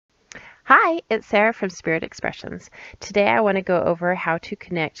Hi, it's Sarah from Spirit Expressions. Today I want to go over how to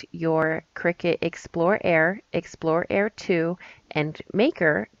connect your Cricut Explore Air, Explore Air 2, and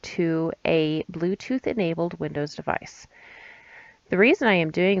Maker to a Bluetooth-enabled Windows device. The reason I am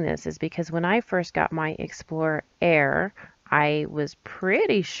doing this is because when I first got my Explore Air, I was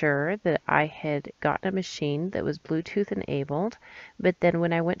pretty sure that I had gotten a machine that was Bluetooth enabled, but then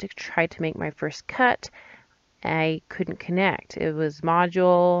when I went to try to make my first cut, I couldn't connect. It was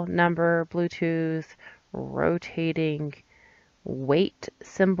module, number, Bluetooth, rotating weight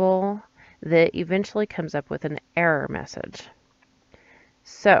symbol that eventually comes up with an error message.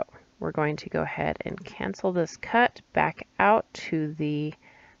 So we're going to go ahead and cancel this cut, back out to the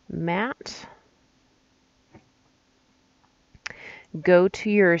mat. Go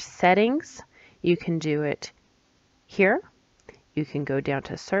to your settings. You can do it here. You can go down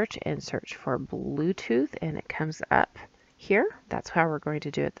to search and search for Bluetooth and it comes up here. That's how we're going to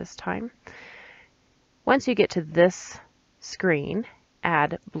do it this time. Once you get to this screen,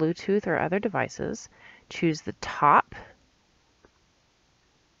 add Bluetooth or other devices. Choose the top.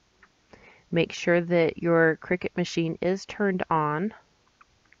 Make sure that your Cricut machine is turned on.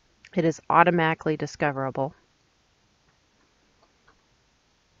 It is automatically discoverable.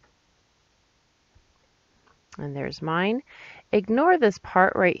 And there's mine. Ignore this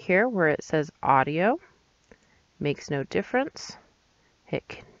part right here where it says audio. Makes no difference.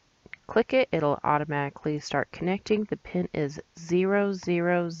 Click it, it'll automatically start connecting. The pin is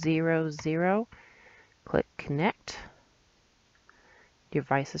 0000. Click connect. Your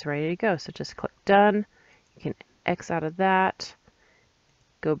device is ready to go. So just click done. You can X out of that.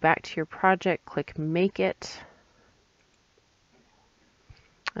 Go back to your project, click make it.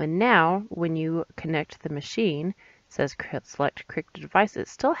 And now when you connect the machine, it says select Cricut device. It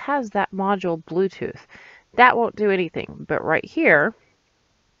still has that module Bluetooth. That won't do anything, but right here,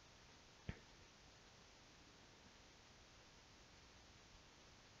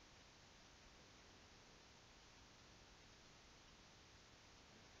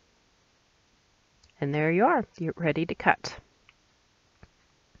 and there you are, you're ready to cut.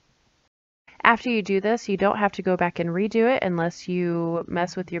 After you do this, you don't have to go back and redo it unless you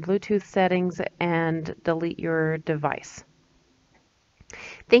mess with your Bluetooth settings and delete your device.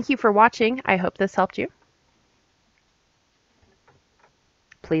 Thank you for watching. I hope this helped you.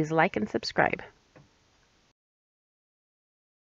 Please like and subscribe.